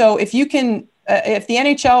 And so if you can, if the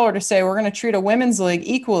NHL were to say, we're going to treat a women's league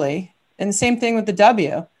equally, and the same thing with the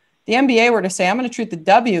W, the NBA were to say, I'm going to treat the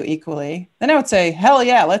W equally, then I would say, hell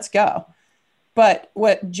yeah, let's go. But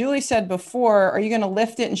what Julie said before, are you going to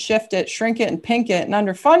lift it and shift it, shrink it and pink it and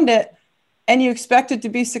underfund it, and you expect it to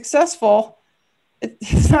be successful?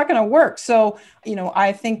 It's not going to work. So, you know,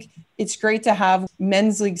 I think it's great to have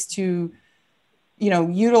men's leagues to, you know,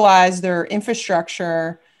 utilize their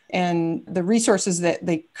infrastructure and the resources that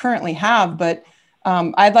they currently have. But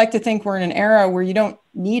I'd like to think we're in an era where you don't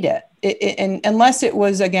need it. And unless it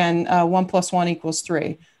was, again, 1 + 1 =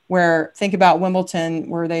 3, where think about Wimbledon,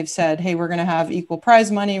 where they've said, hey, we're going to have equal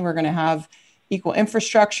prize money. We're going to have equal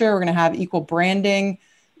infrastructure. We're going to have equal branding,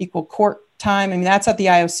 equal court time. I mean, that's at the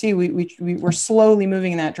IOC. We're slowly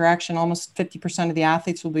moving in that direction. Almost 50% of the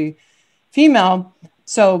athletes will be female.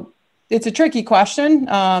 So it's a tricky question.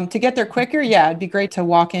 To get there quicker, yeah, it'd be great to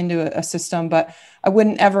walk into a system, but I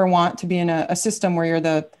wouldn't ever want to be in a system where you're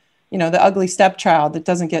the ugly stepchild that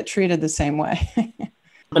doesn't get treated the same way.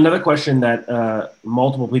 Another question that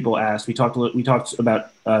multiple people asked, we talked about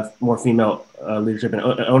more female leadership and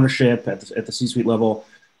ownership at the C-suite level.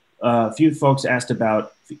 A few folks asked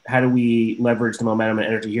about how do we leverage the momentum and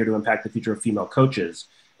energy here to impact the future of female coaches,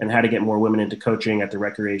 and how to get more women into coaching at the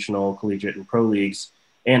recreational, collegiate, and pro leagues,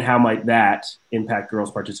 and how might that impact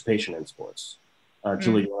girls' participation in sports?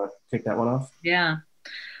 Julie, you want to kick that one off? Yeah,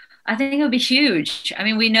 I think it would be huge. I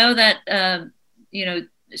mean, we know that,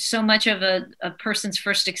 so much of a person's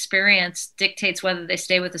first experience dictates whether they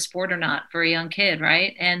stay with the sport or not for a young kid,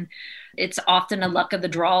 right? And it's often a luck of the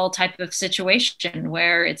draw type of situation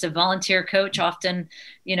where it's a volunteer coach, often,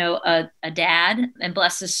 a dad, and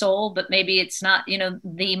bless his soul, but maybe it's not,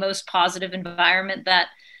 the most positive environment that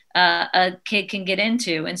a kid can get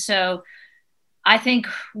into. And so I think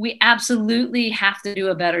we absolutely have to do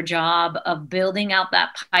a better job of building out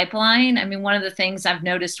that pipeline. I mean, one of the things I've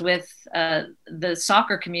noticed with the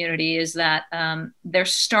soccer community is that they're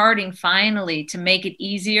starting finally to make it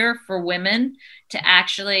easier for women to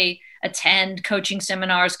actually attend coaching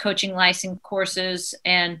seminars, coaching license courses.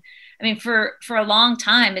 And I mean, for a long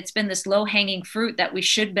time, it's been this low-hanging fruit that we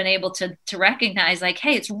should have been able to recognize, like,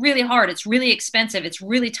 hey, it's really hard. It's really expensive. It's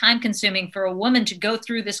really time-consuming for a woman to go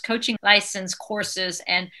through this coaching license courses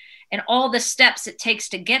and all the steps it takes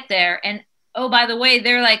to get there. And, oh, by the way,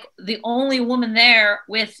 they're like the only woman there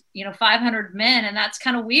with, 500 men. And that's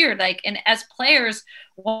kind of weird. Like, and as players,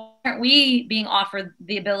 why aren't we being offered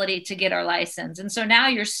the ability to get our license? And so now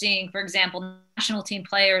you're seeing, for example, national team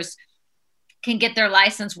players can get their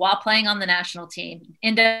license while playing on the national team.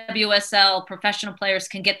 NWSL professional players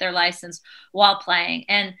can get their license while playing.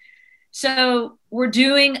 And so we're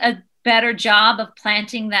doing a better job of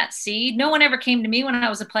planting that seed. No one ever came to me when I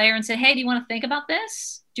was a player and said, hey, do you want to think about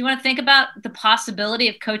this? Do you want to think about the possibility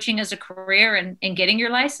of coaching as a career and getting your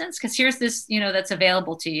license? Because here's this, that's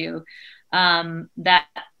available to you, that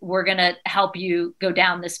we're going to help you go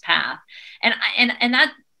down this path. And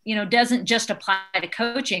that, doesn't just apply to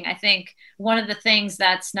coaching. I think one of the things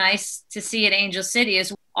that's nice to see at Angel City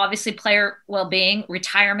is obviously player well-being,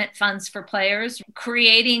 retirement funds for players,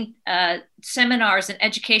 creating seminars and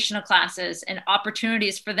educational classes and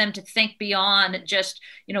opportunities for them to think beyond just,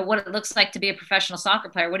 what it looks like to be a professional soccer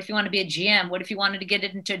player. What if you want to be a GM? What if you wanted to get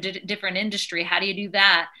into a different industry? How do you do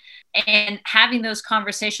that? And having those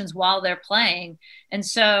conversations while they're playing. And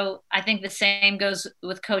so I think the same goes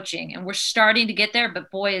with coaching, and we're starting to get there, but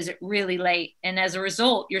boy, is it really late. And as a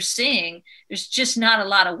result, you're seeing there's just not a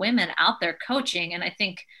lot of women out there coaching. And I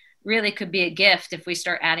think really could be a gift if we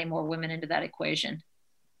start adding more women into that equation.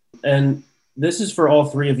 And this is for all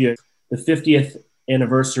three of you. The 50th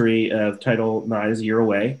anniversary of Title IX is a year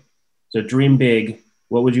away. So dream big.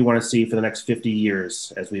 What would you want to see for the next 50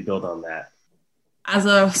 years as we build on that? As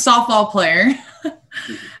a softball player,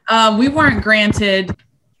 we weren't granted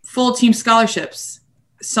full team scholarships.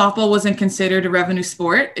 Softball wasn't considered a revenue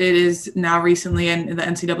sport. It is now recently, and the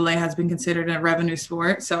NCAA has been considered a revenue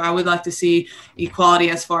sport. So I would like to see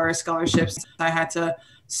equality as far as scholarships. I had to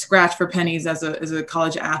scratch for pennies as a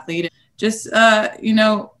college athlete. Just,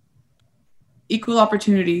 equal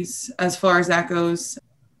opportunities as far as that goes.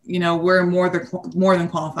 We're more than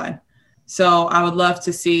qualified. So I would love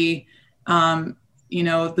to see,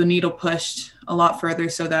 the needle pushed a lot further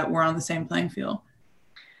so that we're on the same playing field.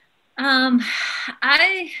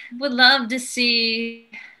 I would love to see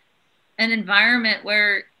an environment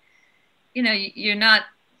where, you're not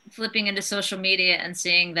flipping into social media and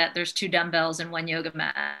seeing that there's 2 dumbbells and 1 yoga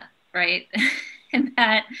mat, right? And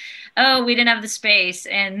that, we didn't have the space.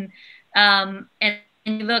 And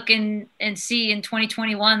you look and see in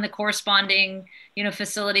 2021 the corresponding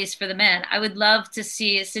facilities for the men. I would love to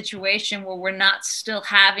see a situation where we're not still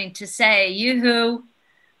having to say, yoo-hoo,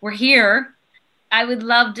 we're here. I would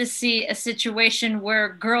love to see a situation where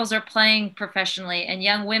girls are playing professionally and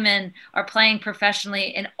young women are playing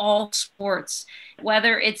professionally in all sports,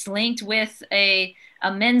 whether it's linked with a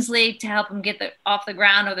men's league to help them get off the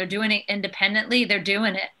ground, or they're doing it independently, they're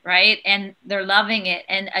doing it, right? And they're loving it.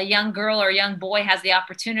 And a young girl or a young boy has the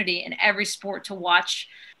opportunity in every sport to watch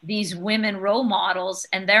these women role models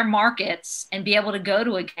and their markets and be able to go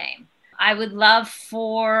to a game. I would love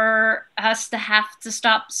for us to have to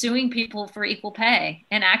stop suing people for equal pay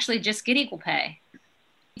and actually just get equal pay.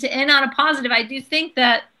 To end on a positive, I do think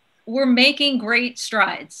that we're making great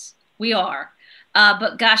strides. We are.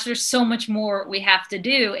 But gosh, there's so much more we have to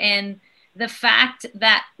do. And the fact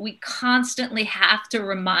that we constantly have to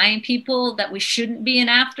remind people that we shouldn't be an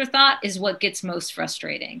afterthought is what gets most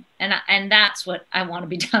frustrating. And that's what I want to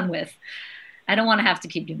be done with. I don't want to have to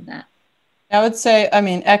keep doing that. I would say,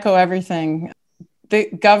 echo everything. The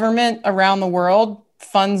government around the world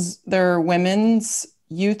funds their women's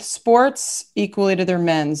youth sports equally to their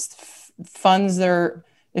men's. Funds their,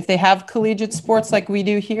 if they have collegiate sports like we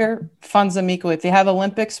do here, funds them equally. If they have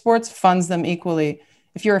Olympic sports, funds them equally.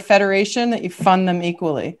 If you're a federation, that you fund them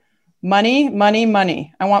equally. Money, money,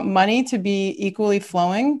 money. I want money to be equally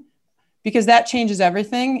flowing, because that changes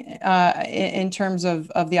everything in terms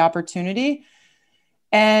of the opportunity.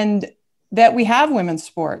 And that we have women's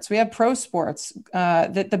sports, we have pro sports,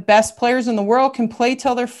 that the best players in the world can play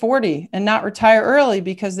till they're 40 and not retire early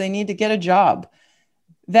because they need to get a job.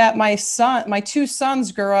 That my 2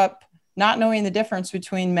 sons grow up not knowing the difference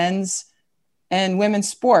between men's and women's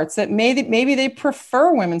sports, that maybe they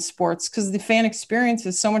prefer women's sports because the fan experience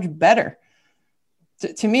is so much better.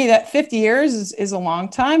 To me, that 50 years is a long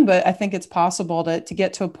time, but I think it's possible to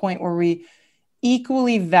get to a point where we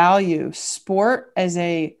equally value sport as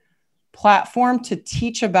a platform to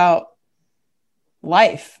teach about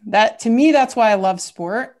life. That, to me, that's why I love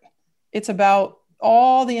sport. It's about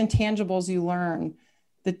all the intangibles you learn,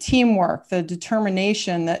 the teamwork, the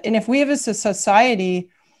determination, and if we as a society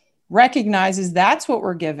recognizes that's what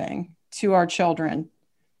we're giving to our children,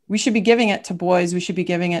 we should be giving it to boys, we should be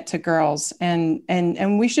giving it to girls, and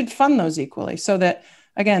we should fund those equally, so that,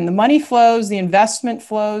 again, the money flows, the investment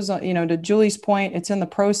flows, to Julie's point, it's in the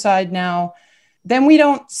pro side now. Then we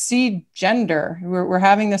don't see gender. We're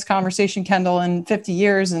having this conversation, Kendall, in 50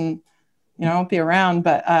 years, and I won't be around,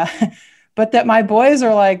 but that my boys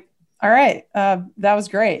are like, All right. That was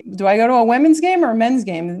great. Do I go to a women's game or a men's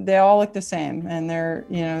game? They all look the same, and they're,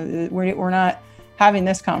 we're not having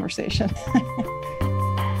this conversation.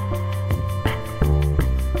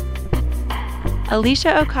 Alicia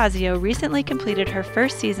Ocasio recently completed her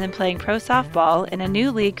first season playing pro softball in a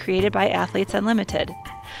new league created by Athletes Unlimited.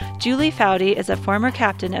 Julie Foudy is a former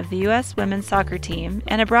captain of the U.S. women's soccer team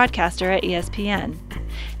and a broadcaster at ESPN.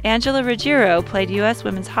 Angela Ruggiero played U.S.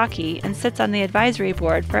 women's hockey and sits on the advisory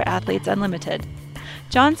board for Athletes Unlimited.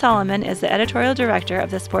 John Solomon is the editorial director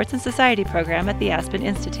of the Sports and Society program at the Aspen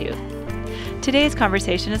Institute. Today's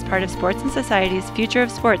conversation is part of Sports and Society's Future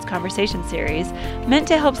of Sports conversation series, meant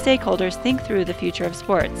to help stakeholders think through the future of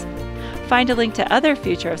sports. Find a link to other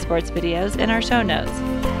Future of Sports videos in our show notes.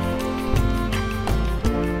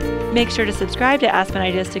 Make sure to subscribe to Aspen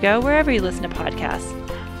Ideas to Go wherever you listen to podcasts.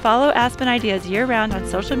 Follow Aspen Ideas year-round on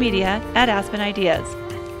social media at Aspen Ideas.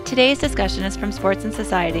 Today's discussion is from Sports and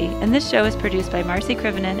Society, and this show is produced by Marcy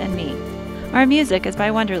Krivonen and me. Our music is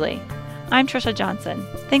by Wonderly. I'm Trisha Johnson.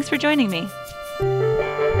 Thanks for joining me.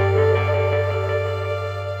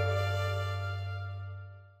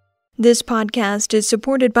 This podcast is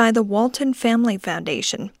supported by the Walton Family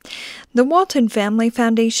Foundation. The Walton Family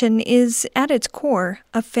Foundation is, at its core,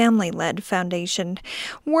 a family-led foundation,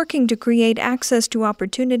 working to create access to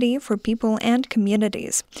opportunity for people and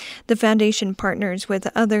communities. The foundation partners with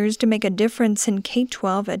others to make a difference in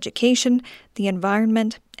K-12 education, the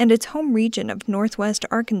environment, and its home region of Northwest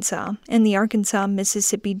Arkansas and the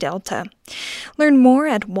Arkansas-Mississippi Delta. Learn more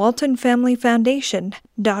at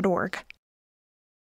waltonfamilyfoundation.org.